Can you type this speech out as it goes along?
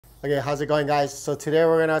Okay, how's it going, guys? So today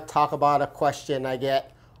we're gonna talk about a question I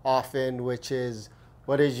get often, which is,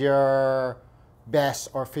 what is your best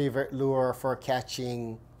or favorite lure for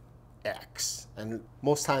catching X? And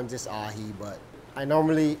most times it's ahi, but I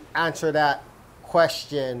normally answer that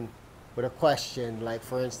question with a question. Like,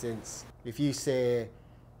 for instance, if you say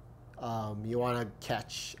you want to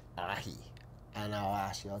catch ahi, and I'll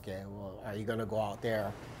ask you, okay, well, are you gonna go out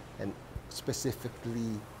there and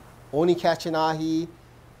specifically only catch an ahi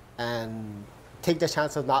and take the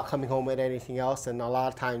chance of not coming home with anything else? And a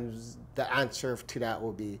lot of times the answer to that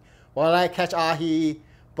will be, well, I like catch ahi,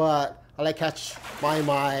 but I like catch mai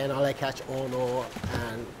mai, and I like catch ono,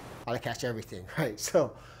 and I like catch everything, right?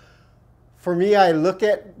 So for me, I look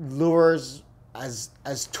at lures as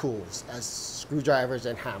tools, as screwdrivers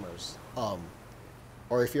and hammers.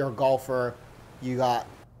 Or if you're a golfer, you got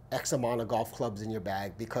X amount of golf clubs in your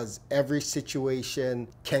bag, because every situation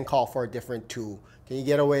can call for a different tool. Can you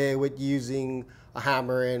get away with using a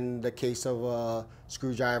hammer in the case of a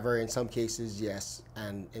screwdriver? In some cases, yes,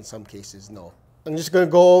 and in some cases, no. I'm just gonna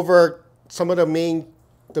go over some of the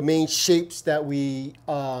main shapes that we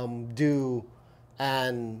do,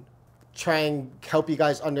 and try and help you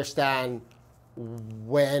guys understand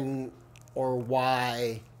when or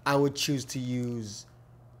why I would choose to use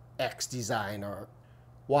X design, or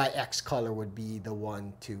why X color would be the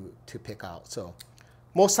one to pick out. So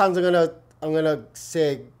most times I'm gonna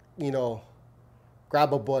say,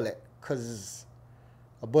 grab a bullet, because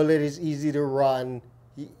a bullet is easy to run.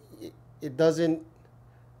 It doesn't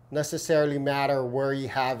necessarily matter where you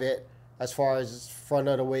have it, as far as front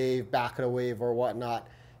of the wave, back of the wave, or whatnot.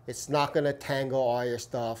 It's not gonna tangle all your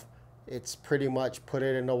stuff. It's pretty much put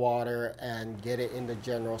it in the water and get it in the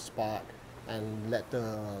general spot and let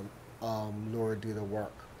the lure do the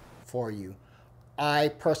work for you. I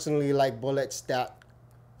personally like bullets that,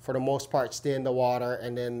 for the most part, stay in the water,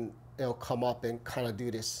 and then it'll come up and kind of do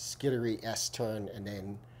this skittery S turn and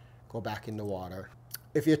then go back in the water.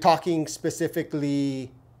 If you're talking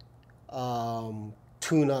specifically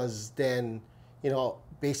tunas, then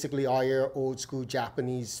basically all your old school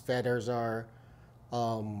Japanese feathers are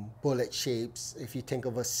bullet shapes. If you think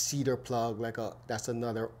of a cedar plug, that's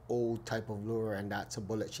another old type of lure, and that's a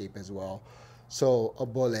bullet shape as well. So a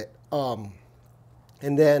bullet, and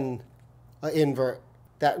then an invert.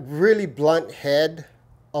 That really blunt head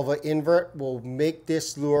of an invert will make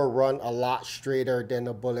this lure run a lot straighter than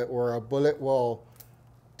a bullet, where a bullet will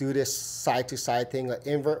do this side to side thing. An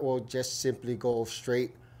invert will just simply go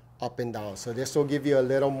straight up and down. So this will give you a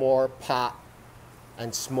little more pop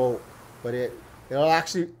and smoke, but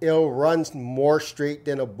it'll run more straight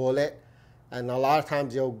than a bullet, and a lot of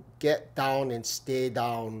times you'll get down and stay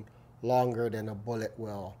down longer than a bullet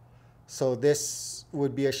will. So this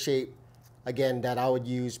would be a shape, again, that I would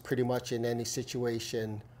use pretty much in any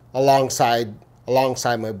situation alongside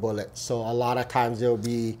my bullet. So a lot of times there'll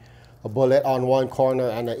be a bullet on one corner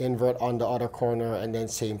and an invert on the other corner, and then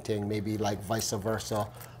same thing, maybe like vice versa,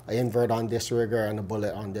 an invert on this rigger and a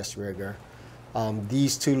bullet on this rigger.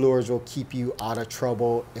 These two lures will keep you out of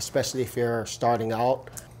trouble, especially if you're starting out,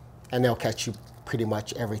 and they'll catch you pretty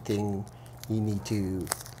much everything you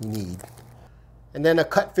need. And then a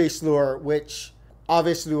cut face lure, which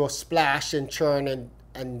obviously will splash and churn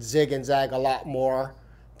and zig and zag a lot more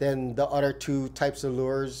than the other two types of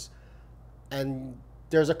lures. And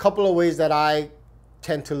there's a couple of ways that I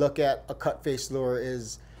tend to look at a cut face lure.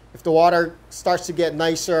 Is if the water starts to get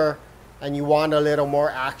nicer and you want a little more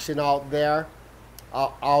action out there,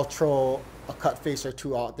 I'll throw a cut face or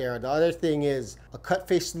two out there. The other thing is, a cut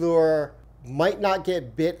face lure might not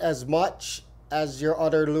get bit as much as your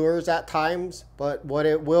other lures at times, but what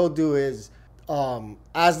it will do is,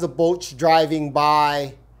 as the boat's driving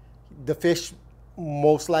by, the fish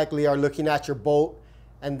most likely are looking at your boat,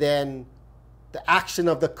 and then the action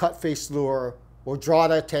of the cut face lure will draw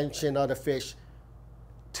the attention of the fish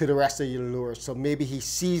to the rest of your lure. So maybe he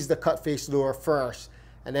sees the cut face lure first,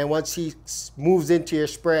 and then once he moves into your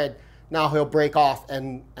spread, now he'll break off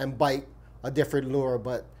and bite a different lure.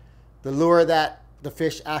 But the lure that the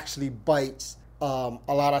fish actually bites, a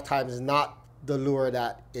lot of times, is not the lure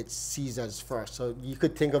that it sees as first. So you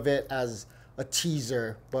could think of it as a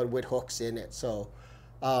teaser, but with hooks in it. So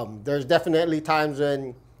there's definitely times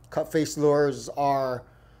when cut face lures are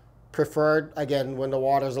preferred. Again, when the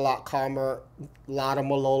water's a lot calmer, a lot of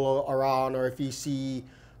malolo around, or if you see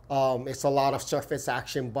it's a lot of surface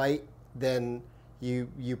action bite, then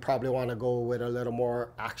you probably want to go with a little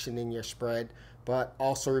more action in your spread. But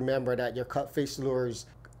also remember that your cut face lures,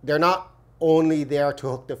 they're not only there to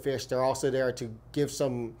hook the fish, they're also there to give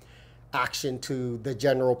some action to the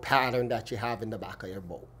general pattern that you have in the back of your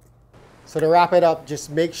boat. So to wrap it up, just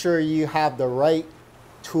make sure you have the right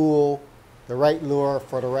tool, the right lure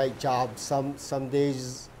for the right job. Some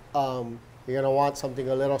days you're gonna want something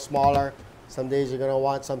a little smaller. Some days you're gonna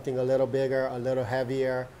want something a little bigger, a little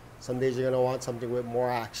heavier. Some days you're gonna want something with more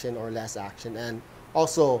action or less action. And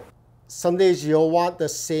also, some days you'll want the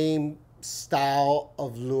same style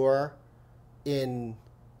of lure in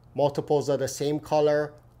multiples of the same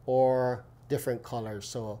color or different colors.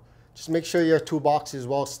 So just make sure your toolbox is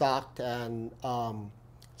well stocked and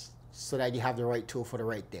so that you have the right tool for the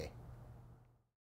right day.